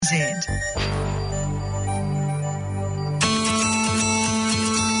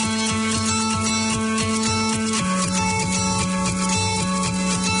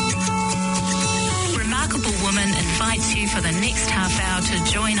Remarkable Woman invites you for the next half hour to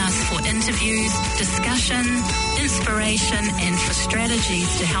join us for interviews, discussion, inspiration, and for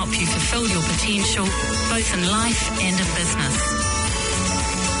strategies to help you fulfill your potential, both in life and in business.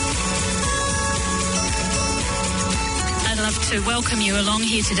 I'd love to welcome you along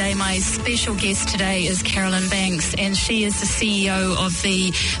here today. My special guest today is Carolyn Banks, and she is the CEO of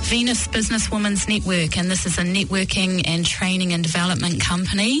the Venus Businesswomen's Network, and this is a networking and training and development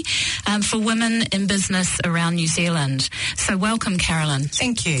company for women in business around New Zealand. So welcome, Carolyn.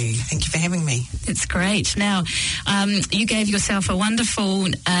 Thank you. Thank you for having me. It's great. Now, you gave yourself a wonderful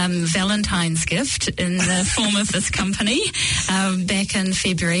Valentine's gift in the form of this company back in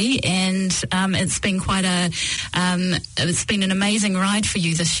February, and it's been it's been an amazing ride for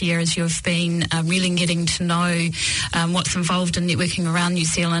you this year as you've been really getting to know what's involved in networking around New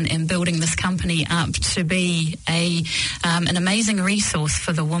Zealand and building this company up to be an amazing resource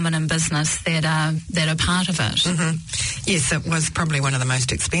for the women in business that are part of it. Mm-hmm. Yes, it was probably one of the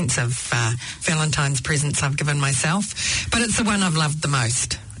most expensive Valentine's presents I've given myself, but it's the one I've loved the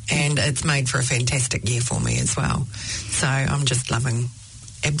most, and it's made for a fantastic year for me as well. So I'm just loving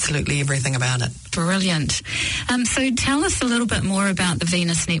absolutely everything about it. Brilliant. So tell us a little bit more about the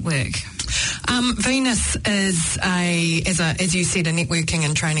Venus Network. Venus is as you said, a networking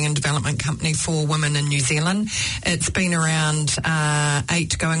and training and development company for women in New Zealand. It's been around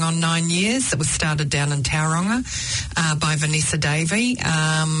 8 going on 9 years. It was started down in Tauranga by Vanessa Davey,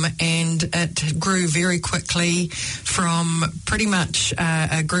 and it grew very quickly from pretty much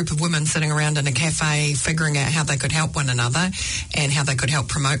a group of women sitting around in a cafe figuring out how they could help one another and how they could help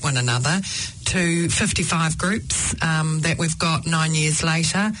promote one another to 55 groups that we've got 9 years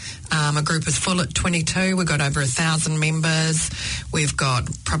later. A group is full at 22. We've got over 1,000 members. We've got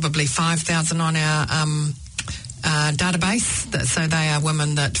probably 5,000 on our database. So they are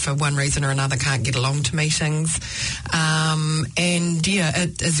women that for one reason or another can't get along to meetings. And yeah,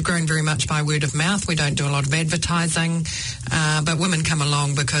 it is grown very much by word of mouth. We don't do a lot of advertising, but women come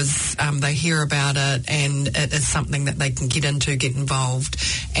along because they hear about it and it is something that they can get into, get involved,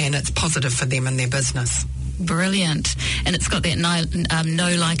 and it's positive for them and their business. Brilliant. And it's got that know,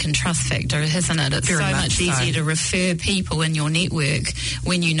 like and trust factor, isn't it? It's very so much easier to refer people in your network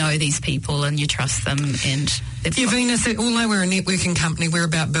when you know these people and you trust them. And Venus, although we're a networking company, we're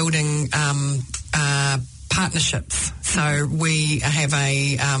about building partnerships. So we have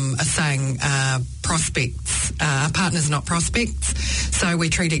a saying, prospects, partners not prospects. So we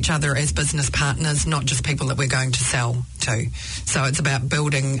treat each other as business partners, not just people that we're going to sell to. So it's about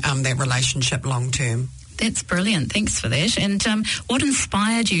building that relationship long term. That's brilliant. Thanks for that. And what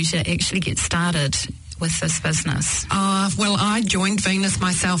inspired you to actually get started with this business? Well, I joined Venus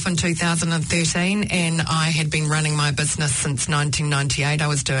myself in 2013, and I had been running my business since 1998. I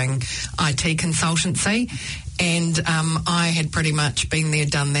was doing IT consultancy, and I had pretty much been there,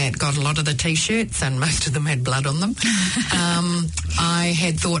 done that, got a lot of the T-shirts, and most of them had blood on them. I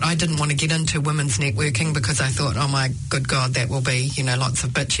had thought I didn't want to get into women's networking because I thought, oh my good God, that will be, lots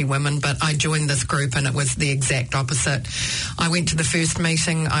of bitchy women. But I joined this group and it was the exact opposite. I went to the first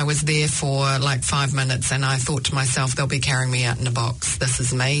meeting. I was there for like 5 minutes and I thought to myself, they'll be carrying me out in a box. This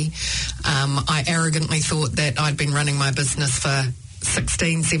is me. I arrogantly thought that I'd been running my business for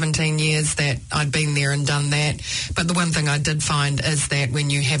 16, 17 years, that I'd been there and done that. But the one thing I did find is that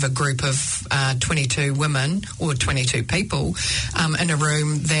when you have a group of 22 women or 22 people in a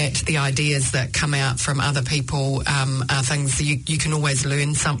room, that the ideas that come out from other people are things you can always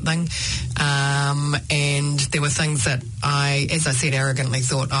learn something. And there were things that I, as I said, arrogantly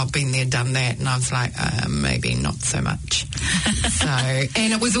thought, oh, I've been there, done that. And I was like, maybe not so much.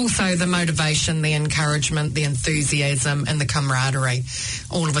 And it was also the motivation, the encouragement, the enthusiasm and the camaraderie.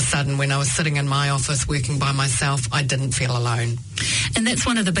 All of a sudden, when I was sitting in my office working by myself, I didn't feel alone. And that's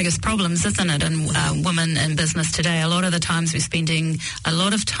one of the biggest problems, isn't it, in women in business today? A lot of the times we're spending a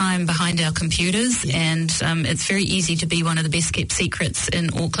lot of time behind our computers, and it's very easy to be one of the best kept secrets in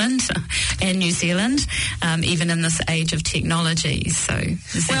Auckland and New Zealand, even in this age of technology.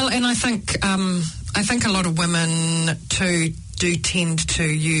 And I think a lot of women too do tend to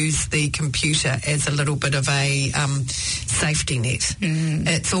use the computer as a little bit of a safety net.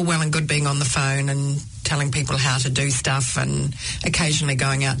 It's all well and good being on the phone and telling people how to do stuff and occasionally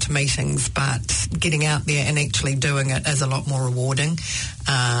going out to meetings, but getting out there and actually doing it is a lot more rewarding.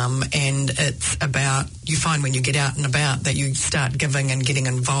 And it's about, you find when you get out and about that you start giving and getting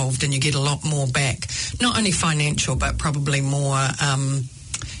involved and you get a lot more back, not only financial, but probably more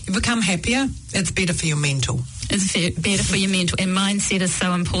you become happier. It's better for your mental. It's better for your mental, and mindset is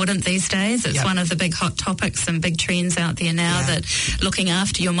so important these days. It's one of the big hot topics and big trends out there now, that looking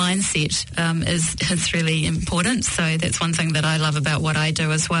after your mindset is really important. So that's one thing that I love about what I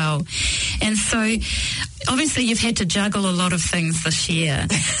do as well. And so obviously you've had to juggle a lot of things this year.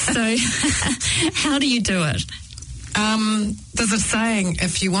 So how do you do it? There's a saying,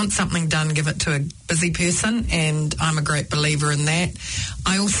 if you want something done, give it to a busy person, and I'm a great believer in that.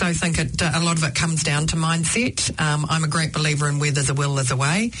 I also think a lot of it comes down to mindset. I'm a great believer in where there's a will, there's a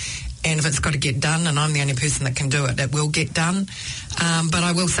way. And if it's got to get done, and I'm the only person that can do it, it will get done. But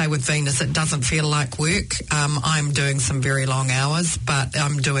I will say with Venus, it doesn't feel like work. I'm doing some very long hours, but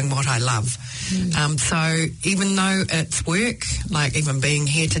I'm doing what I love. So even though it's work, like even being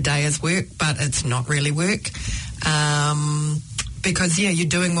here today is work, but it's not really work. Because, you're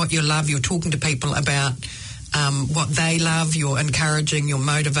doing what you love. You're talking to people about what they love. You're encouraging, you're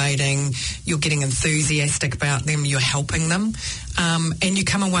motivating, you're getting enthusiastic about them, you're helping them. And you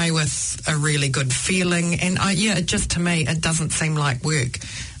come away with a really good feeling. And, to me, it doesn't seem like work.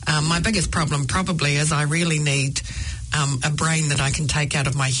 My biggest problem probably is I really need a brain that I can take out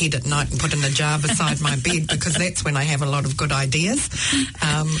of my head at night and put in a jar beside my bed, because that's when I have a lot of good ideas.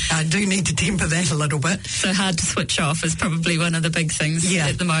 I do need to temper that a little bit. So hard to switch off is probably one of the big things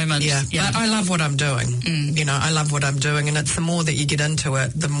at the moment. Yeah, but I love what I'm doing. I love what I'm doing, and it's the more that you get into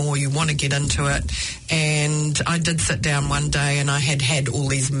it, the more you want to get into it. And I did sit down one day and I had all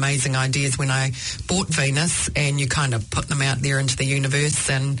these amazing ideas when I bought Venus, and you kind of put them out there into the universe.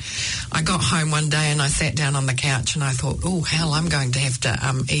 And I got home one day and I sat down on the couch and I thought, oh, hell, I'm going to have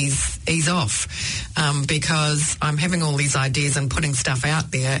to ease off because I'm having all these ideas and putting stuff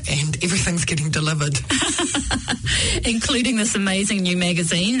out there, and everything's getting delivered. Including this amazing new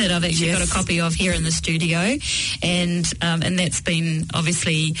magazine that I've actually got a copy of here in the studio. And that's been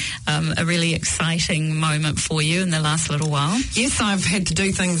obviously a really exciting moment for you in the last little while. Yes, I've had to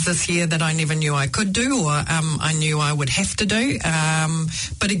do things this year that I never knew I could do, or I knew I would have to do.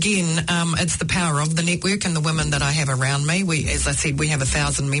 But again, it's the power of the network and the women that I have around me. As I said, we have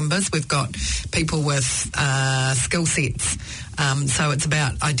 1,000 members. We've got people with skill sets. So it's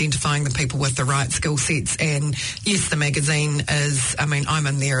about identifying the people with the right skill sets. And yes, the magazine is, I'm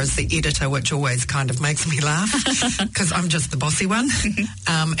in there as the editor, which always kind of makes me laugh because I'm just the bossy one.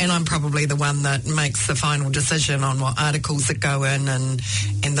 And I'm probably the one that makes the final decision on what articles that go in and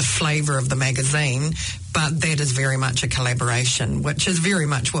the flavour of the magazine. But that is very much a collaboration, which is very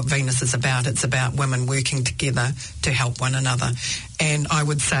much what Venus is about. It's about women working together to help one another. And I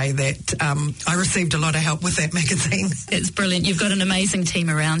would say that I received a lot of help with that magazine. It's brilliant. You've got an amazing team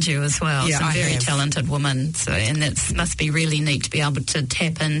around you as well. Yeah, some very talented women. So, and that must be really neat to be able to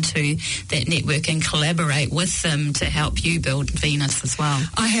tap into that network and collaborate with them to help you build Venus as well.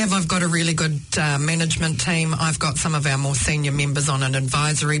 I've got a really good management team. I've got some of our more senior members on an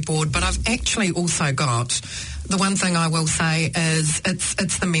advisory board, but I've actually also got, the one thing I will say is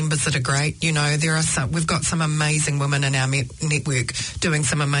it's the members that are great. We've got some amazing women in our network doing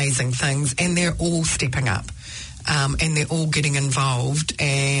some amazing things, and they're all stepping up. And they're all getting involved,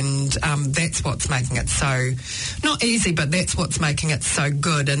 and that's what's making it so, not easy, but that's what's making it so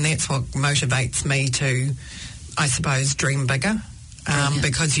good, and that's what motivates me to, I suppose, dream bigger,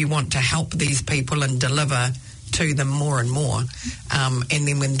 because you want to help these people and deliver to them more and more. And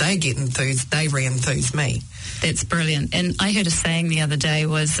then when they get enthused, they re-enthuse me. That's brilliant. And I heard a saying the other day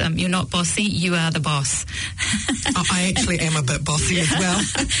was, you're not bossy, you are the boss. I actually am a bit bossy as well.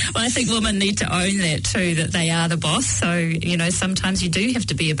 Well, I think women need to own that too, that they are the boss. So, sometimes you do have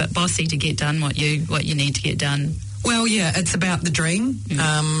to be a bit bossy to get done what you need to get done. Well, yeah, it's about the dream.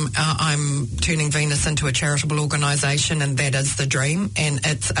 I'm turning Venus into a charitable organisation, and that is the dream. And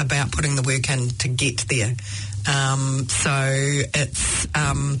it's about putting the work in to get there. So it's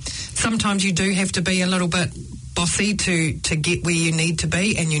sometimes you do have to be a little bit bossy to get where you need to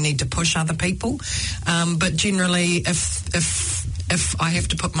be, and you need to push other people. But generally, if I have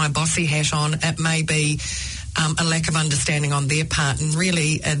to put my bossy hat on, it may be a lack of understanding on their part, and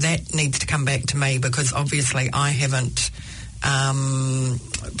really that needs to come back to me, because obviously I haven't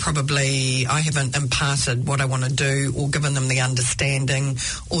imparted what I want to do or given them the understanding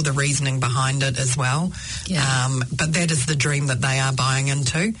or the reasoning behind it as well. Yeah. But that is the dream that they are buying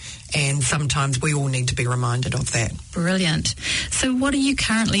into, and sometimes we all need to be reminded of that. Brilliant. So what are you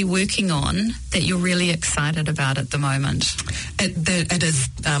currently working on that you're really excited about at the moment? It is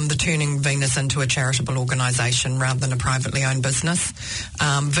the turning Venus into a charitable organisation rather than a privately owned business.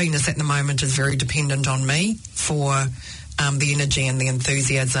 Venus at the moment is very dependent on me for the energy and the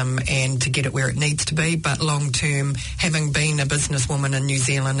enthusiasm and to get it where it needs to be. But long term, having been a businesswoman in New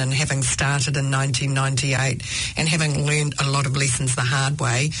Zealand and having started in 1998 and having learned a lot of lessons the hard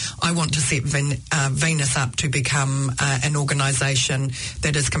way, I want to set Venus up to become an organisation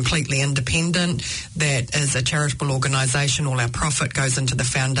that is completely independent, that is a charitable organisation. All our profit goes into the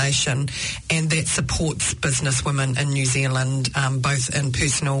foundation, and that supports businesswomen in New Zealand, both in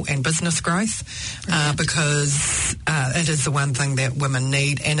personal and business growth, because it is the one thing that women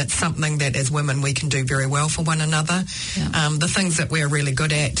need, and it's something that as women we can do very well for one another. The things that we're really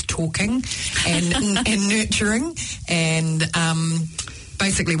good at, talking and nurturing, and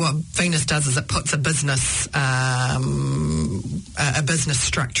basically what Venus does is it puts a business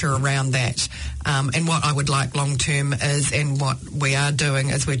structure around that. And what I would like long term is, and what we are doing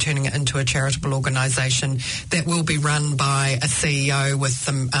is we're turning it into a charitable organisation that will be run by a CEO with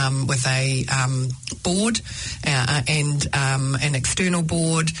a board and an external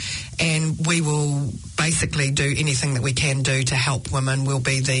board, and we will basically do anything that we can do to help women. We'll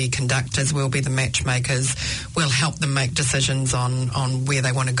be the conductors, we'll be the matchmakers, we'll help them make decisions on where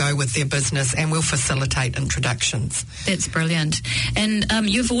they want to go with their business, and we'll facilitate introductions. That's brilliant. And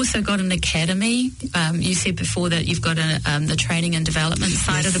you've also got an academy. You said before that you've got the training and development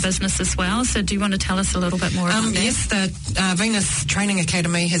side of the business as well. So do you want to tell us a little bit more about that? Yes, the Venus Training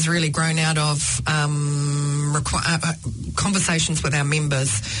Academy has really grown out of conversations with our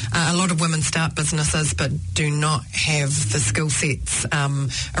members. A lot of women start businesses but do not have the skill sets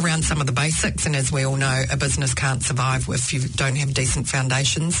around some of the basics, and as we all know, a business can't survive if you don't have decent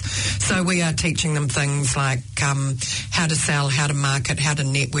foundations. So we are teaching them things like how to sell, how to market, how to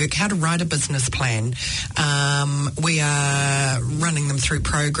network, how to write a business plan. We are running them through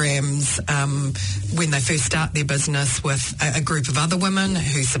programs when they first start their business with a group of other women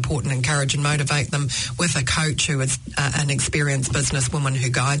who support and encourage and motivate them, with a coach who is an experienced businesswoman who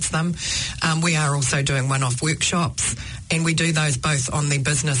guides them. We are also doing one-off workshops, and we do those both on the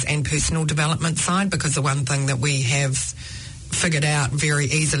business and personal development side, because the one thing that we have figured out very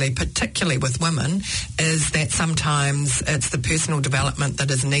easily, particularly with women, is that sometimes it's the personal development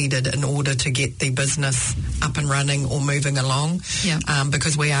that is needed in order to get the business up and running or moving along,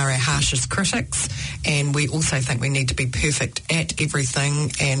 because we are our harshest critics, and we also think we need to be perfect at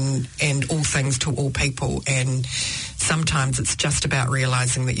everything and all things to all people. And sometimes it's just about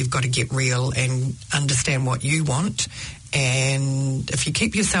realising that you've got to get real and understand what you want, and if you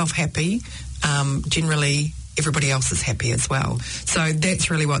keep yourself happy, generally everybody else is happy as well. So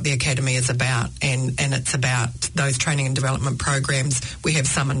that's really what the Academy is about, and it's about those training and development programs. We have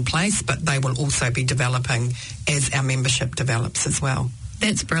some in place, but they will also be developing as our membership develops as well.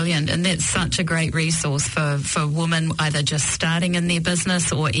 That's brilliant, and that's such a great resource for women either just starting in their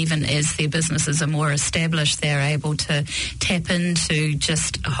business, or even as their businesses are more established, they're able to tap into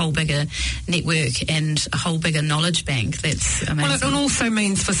just a whole bigger network and a whole bigger knowledge bank. That's amazing. Well, it also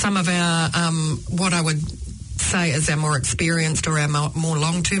means for some of our, what I would say is our more experienced or our more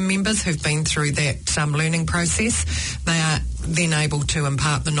long-term members who've been through that learning process, they are then able to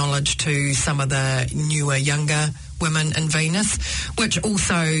impart the knowledge to some of the newer, younger women in Venus, which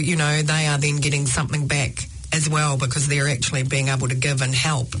also, they are then getting something back as well, because they're actually being able to give and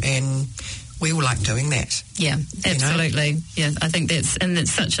help, and we all like doing that. Yeah, absolutely. Yeah, I think it's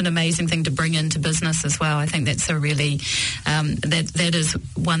such an amazing thing to bring into business as well. I think that's a really, that is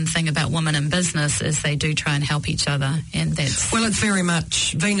one thing about women in business, is they do try and help each other, and that's... Well,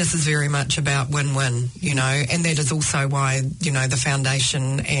 Venus is very much about win-win, and that is also why, the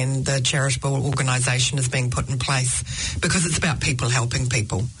foundation and the charitable organisation is being put in place, because it's about people helping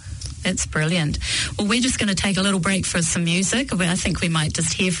people. That's brilliant. Well, we're just going to take a little break for some music. I think we might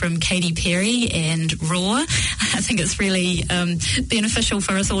just hear from Katy Perry and Roar. I think it's really beneficial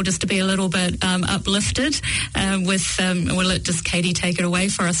for us all just to be a little bit uplifted we'll let just Katy take it away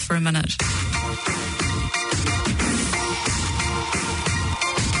for us for a minute.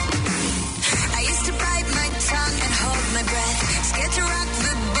 I used to bite my tongue and hold my breath, scared to rock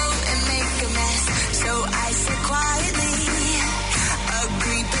the boat and make a mess. So I said quietly,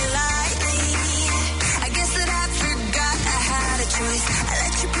 agree politely. I guess that I forgot I had a choice. I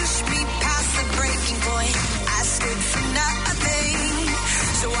let you push me past the breaking point. I stood for nothing,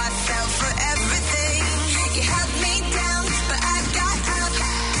 so I fell for everything. You held me down, but I got up,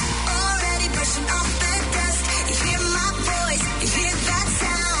 already pushing on.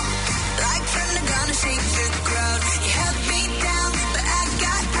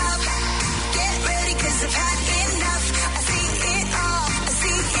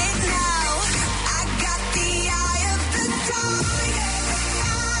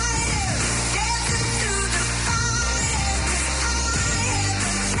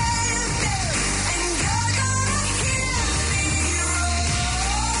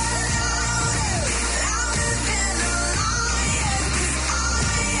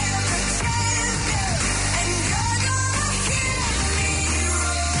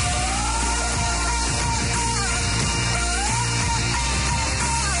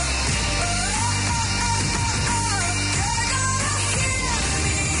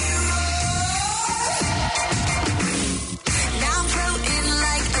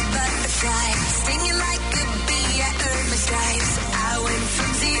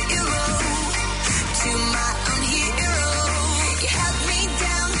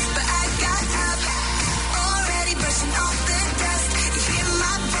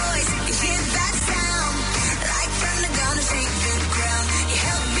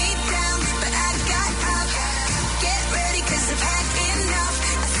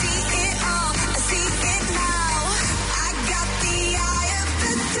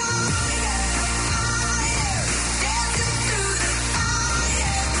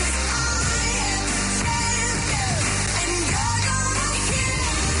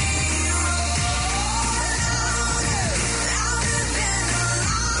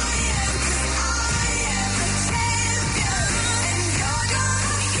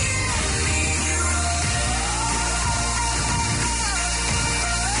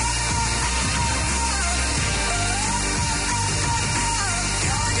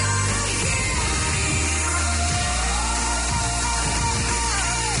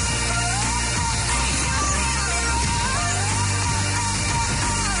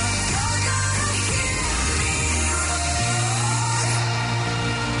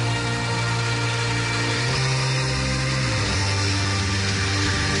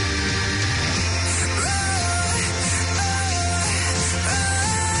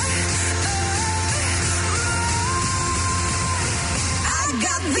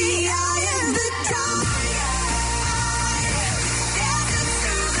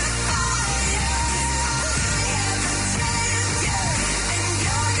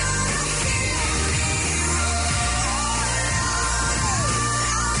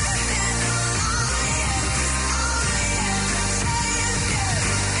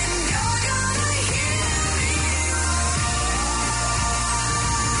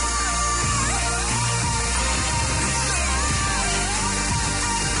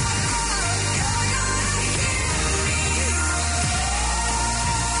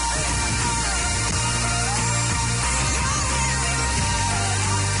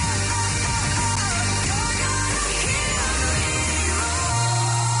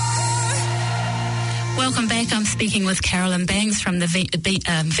 speaking with Carolyn Banks from the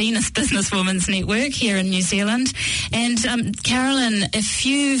Venus Businesswomen's Network here in New Zealand. And Carolyn, if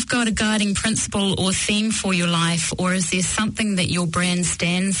you've got a guiding principle or theme for your life, or is there something that your brand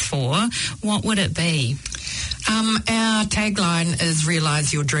stands for, what would it be? Our tagline is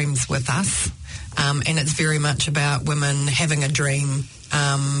 "Realise Your Dreams with Us," and it's very much about women having a dream,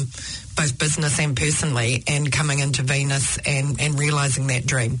 both business and personally, and coming into Venus and realising that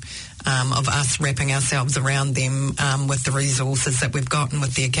dream of us wrapping ourselves around them with the resources that we've got and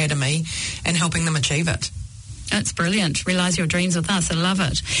with the Academy and helping them achieve it. That's brilliant. Realise your dreams with us. I love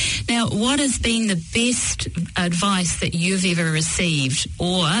it. Now, what has been the best advice that you've ever received?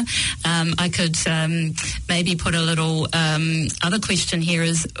 Or I could maybe put a little other question here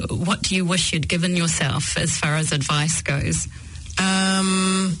is, what do you wish you'd given yourself as far as advice goes?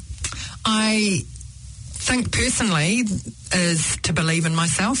 I think personally is to believe in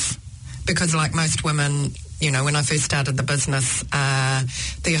myself, because like most women, you know, when I first started the business,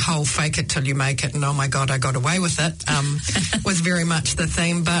 the whole fake it till you make it and oh my God, I got away with it was very much the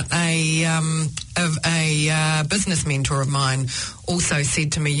theme. But a business mentor of mine also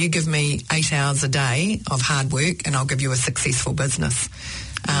said to me, you give me 8 hours a day of hard work and I'll give you a successful business.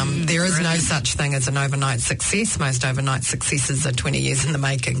 There is no such thing as an overnight success. Most overnight successes are 20 years in the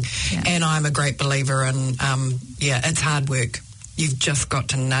making. Yeah. And I'm a great believer in, it's hard work. You've just got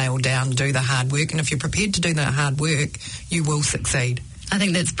to nail down, do the hard work. And if you're prepared to do that hard work, you will succeed. I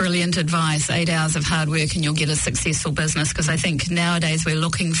think that's brilliant advice. 8 hours of hard work and you'll get a successful business, because I think nowadays we're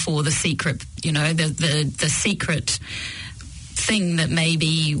looking for the secret, you know, the secret thing that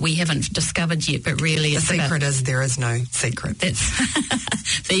maybe we haven't discovered yet, but really the secret is there is no secret.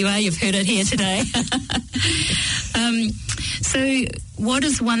 That's there you are, you've heard it here today. So what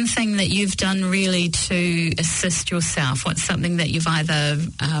is one thing that you've done really to assist yourself? What's something that you've either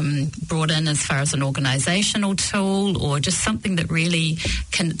brought in as far as an organisational tool, or just something that really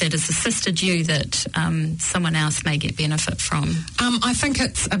that has assisted you that someone else may get benefit from? I think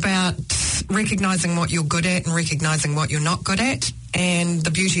it's about recognising what you're good at and recognising what you're not good at. And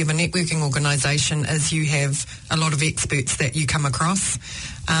the beauty of a networking organisation is you have a lot of experts that you come across.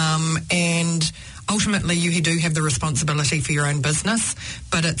 And ultimately you do have the responsibility for your own business,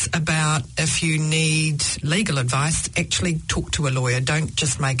 but it's about, if you need legal advice, actually talk to a lawyer. Don't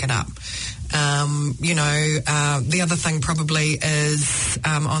just make it up. The other thing probably is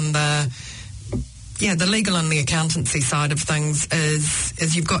on the legal and the accountancy side of things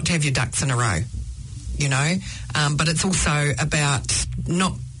is you've got to have your ducks in a row, you know, but it's also about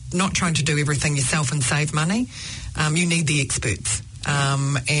not trying to do everything yourself and save money. You need the experts.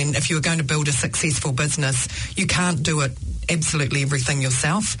 And if you're going to build a successful business, you can't do it absolutely everything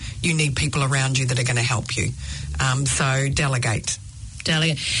yourself. You need people around you that are going to help you. So delegate.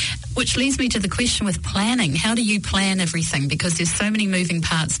 Which leads me to the question with planning. How do you plan everything? Because there's so many moving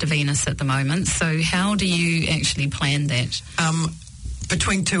parts to Venus at the moment. So how do you actually plan that?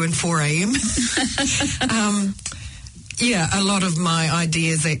 Between 2 and 4 a.m. A lot of my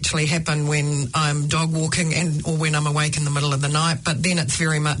ideas actually happen when I'm dog walking or when I'm awake in the middle of the night, but then it's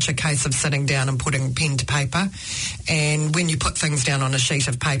very much a case of sitting down and putting pen to paper. And when you put things down on a sheet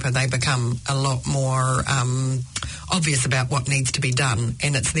of paper, they become a lot more obvious about what needs to be done.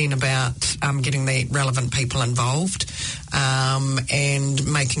 And it's then about getting the relevant people involved and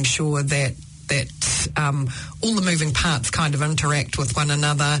making sure that all the moving parts kind of interact with one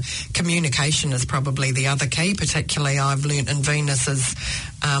another. Communication is probably the other key, particularly I've learnt in Venus is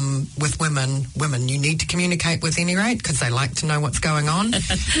with women you need to communicate with any rate because they like to know what's going on.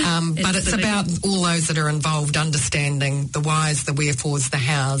 But it's about all those that are involved understanding the whys, the wherefores, the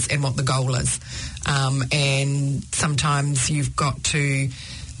hows and what the goal is. And sometimes you've got to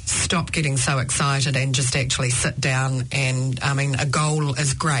stop getting so excited and just actually sit down and, a goal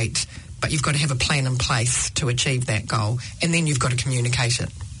is great, but you've got to have a plan in place to achieve that goal, and then you've got to communicate it.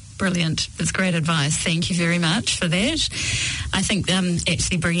 Brilliant. That's great advice. Thank you very much for that. I think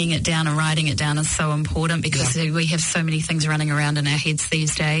actually bringing it down and writing it down is so important because we have so many things running around in our heads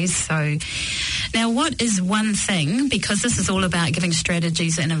these days. So now what is one thing, because this is all about giving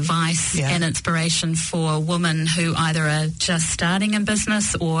strategies and advice and inspiration for women who either are just starting in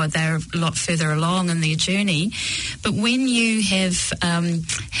business or they're a lot further along in their journey. But when you have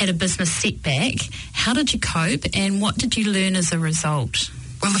had a business setback, how did you cope and what did you learn as a result?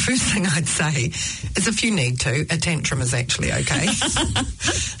 Well, the first thing I'd say is if you need to, a tantrum is actually okay.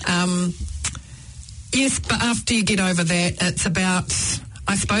 Yes, but after you get over that, it's about,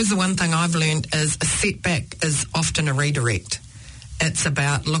 I suppose the one thing I've learned is a setback is often a redirect. It's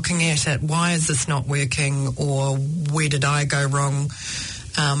about looking at it, why is this not working, or where did I go wrong?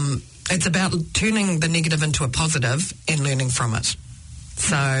 it's about turning the negative into a positive and learning from it.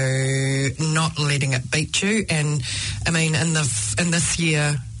 So not letting it beat you. And I mean, in this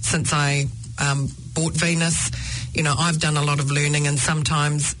year since I bought Venus, you know, I've done a lot of learning, and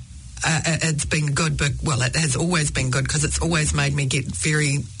sometimes it's been good, but it has always been good because it's always made me get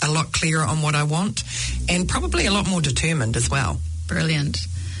a lot clearer on what I want, and probably a lot more determined as well. Brilliant.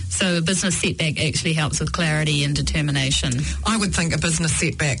 So a business setback actually helps with clarity and determination. I would think a business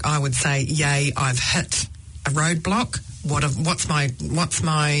setback, I would say, yay, I've hit a roadblock. What's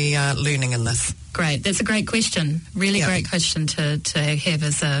my learning in this? Great. That's a great question. Really great question to have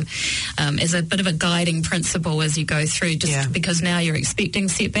as a bit of a guiding principle as you go through, because now you're expecting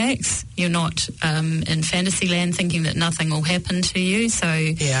setbacks. You're not in fantasy land thinking that nothing will happen to you. So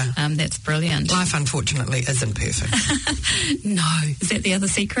that's brilliant. Life, unfortunately, isn't perfect. No. Is that the other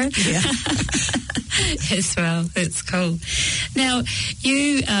secret? Yeah. As well. That's cool. Now,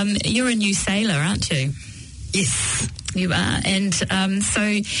 you're a new sailor, aren't you? Yes. You are. And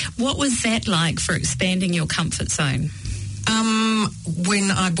so what was that like for expanding your comfort zone? When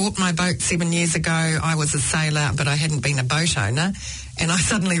I bought my boat 7 years ago, I was a sailor, but I hadn't been a boat owner. And I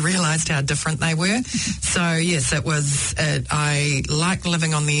suddenly realised how different they were. So, yes, it was, I liked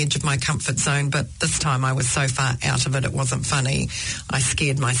living on the edge of my comfort zone, but this time I was so far out of it, it wasn't funny. I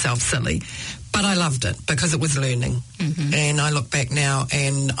scared myself silly. But I loved it because it was learning. Mm-hmm. And I look back now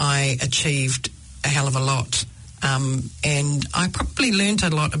and I achieved a hell of a lot. And I probably learned a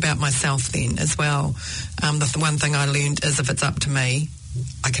lot about myself then as well. The one thing I learned is if it's up to me,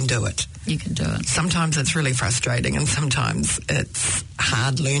 I can do it. You can do it. Sometimes it's really frustrating and sometimes it's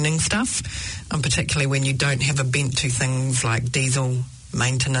hard learning stuff, particularly when you don't have a bent to things like diesel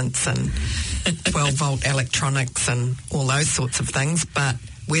maintenance and 12-volt electronics and all those sorts of things. But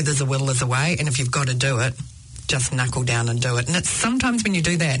where there's a will, there's a way. And if you've got to do it, just knuckle down and do it. And it's sometimes when you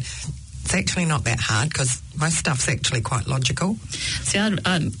do that, it's actually not that hard because most stuff's actually quite logical. See,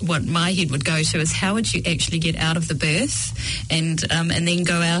 what my head would go to is how would you actually get out of the berth and then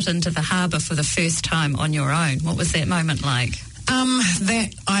go out into the harbour for the first time on your own? What was that moment like?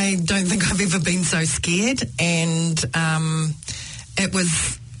 That I don't think I've ever been so scared, and it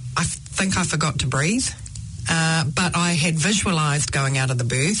was, I think I forgot to breathe, but I had visualised going out of the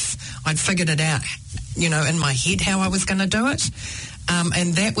berth. I'd figured it out, you know, in my head how I was going to do it.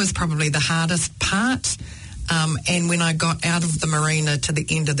 And that was probably the hardest part. And when I got out of the marina to the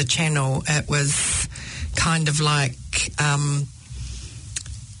end of the channel, it was kind of like, I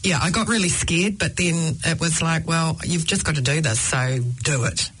got really scared, but then it was like, well, you've just got to do this, so do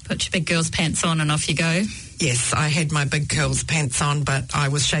it. Put your big girl's pants on and off you go. Yes, I had my big girl's pants on, but I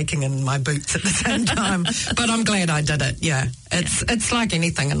was shaking in my boots at the same time. But I'm glad I did it, It's like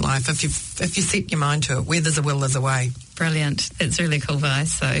anything in life. If you set your mind to it, where there's a will, there's a way. Brilliant. It's really cool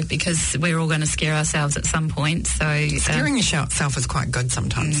advice, though, because we're all going to scare ourselves at some point. So scaring yourself is quite good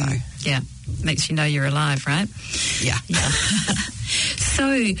sometimes, though. Yeah, makes you know you're alive, right? Yeah.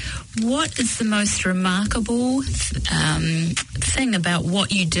 So, what is the most remarkable thing about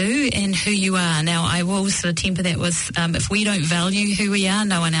what you do and who you are? Now, I will sort of temper that with if we don't value who we are,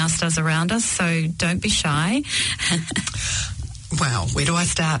 no one else does around us. So, don't be shy. Wow, where do I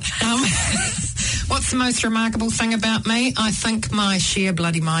start? What's the most remarkable thing about me? I think my sheer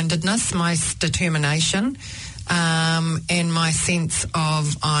bloody-mindedness, my determination, and my sense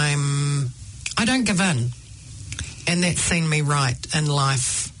of I don't give in. And that's seen me right in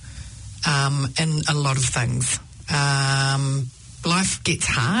life, in a lot of things. Life gets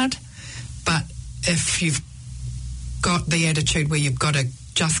hard, but if you've got the attitude where you've got to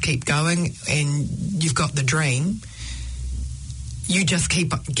just keep going and you've got the dream, you just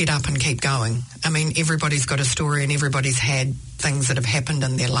get up and keep going. I mean, everybody's got a story and everybody's had things that have happened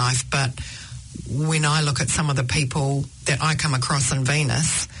in their life, but when I look at some of the people that I come across in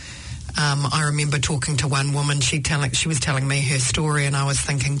Venus, I remember talking to one woman, she was telling me her story, and I was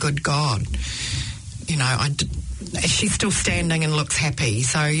thinking, good God, you know, she's still standing and looks happy.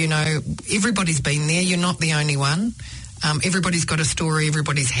 So, you know, everybody's been there. You're not the only one. Everybody's got a story.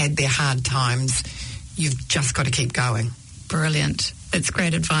 Everybody's had their hard times. You've just got to keep going. Brilliant. It's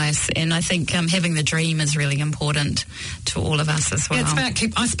great advice, and I think having the dream is really important to all of us as well. Yeah, it's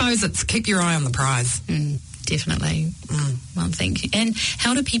about keep your eye on the prize. Definitely. Well, thank you. And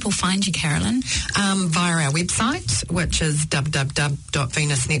how do people find you, Carolyn? Via our website, which is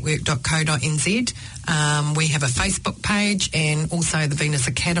www.venusnetwork.co.nz. We have a Facebook page, and also the Venus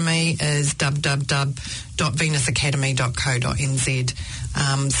Academy is www.venusacademy.co.nz.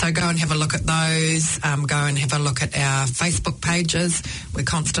 So go and have a look at those. Go and have a look at our Facebook pages. We're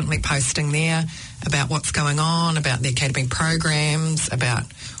constantly posting there about what's going on, about the Academy programs, about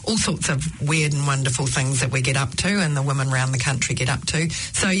all sorts of weird and wonderful things that we get up to and the women around the country get up to.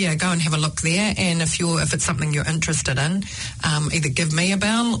 So, yeah, go and have a look there. And if it's something you're interested in, either give me a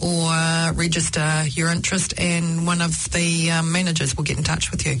bell or register your interest and one of the managers will get in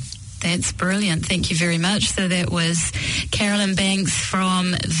touch with you. That's brilliant. Thank you very much. So that was Carolyn Banks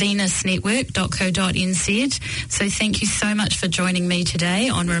from venusnetwork.co.nz. So thank you so much for joining me today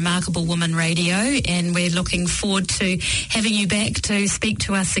on Remarkable Woman Radio, and we're looking forward to having you back to speak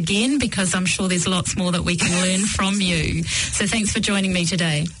to us again, because I'm sure there's lots more that we can learn from you. So thanks for joining me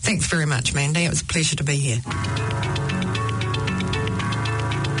today. Thanks very much, Mandy. It was a pleasure to be here.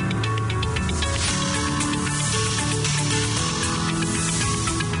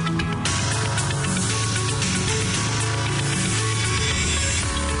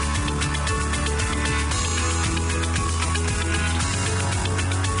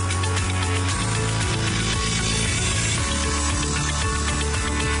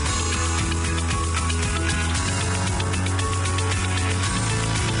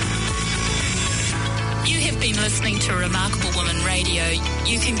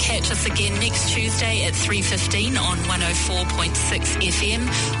 You can catch us again next Tuesday at 3:15 on 104.6 FM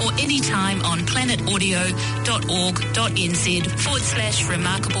or anytime on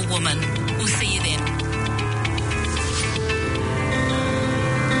planetaudio.org.nz/Remarkable Woman. We'll see you then.